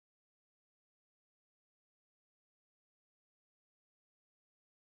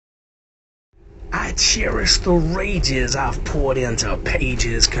I cherish the rages I've poured into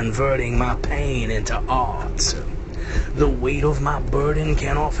pages, converting my pain into art. The weight of my burden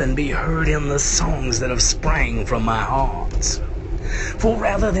can often be heard in the songs that have sprang from my heart. For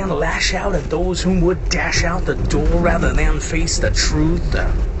rather than lash out at those whom would dash out the door, rather than face the truth,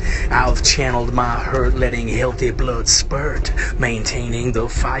 I've channeled my hurt, letting healthy blood spurt, maintaining the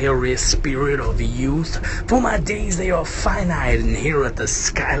fiery spirit of youth. For my days they are finite, and here at the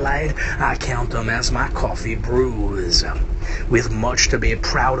skylight I count them as my coffee brews. With much to be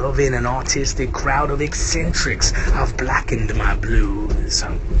proud of in an artistic crowd of eccentrics, I've blackened my blues.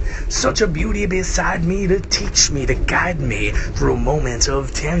 Such a beauty beside me to teach me, to guide me through moments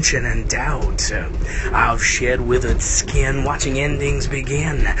of tension and doubt. I've shed withered skin, watching endings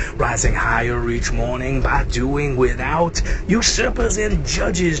begin, rising higher each morning by doing without. Usurpers and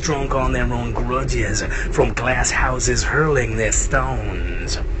judges drunk on their own grudges, from glass houses hurling their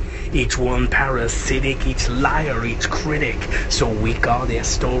stones. Each one parasitic, each liar, each critic. So weak are their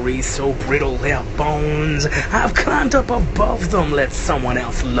stories, so brittle their bones. I've climbed up above them, let someone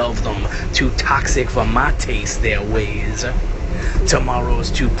else love them. Too toxic for my taste, their ways.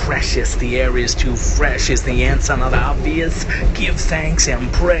 Tomorrow's too precious, the air is too fresh. Is the answer not obvious? Give thanks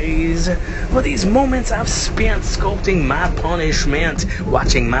and praise. For these moments I've spent sculpting my punishment,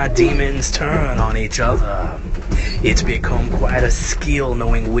 watching my demons turn on each other. It's become quite a skill,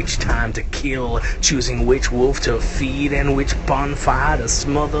 knowing which time to kill, choosing which wolf to feed and which bonfire to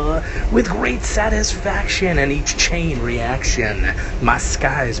smother. With great satisfaction in each chain reaction, my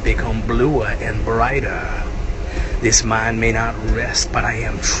skies become bluer and brighter. This mind may not rest, but I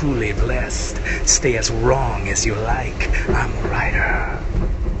am truly blessed. Stay as wrong as you like, I'm a writer.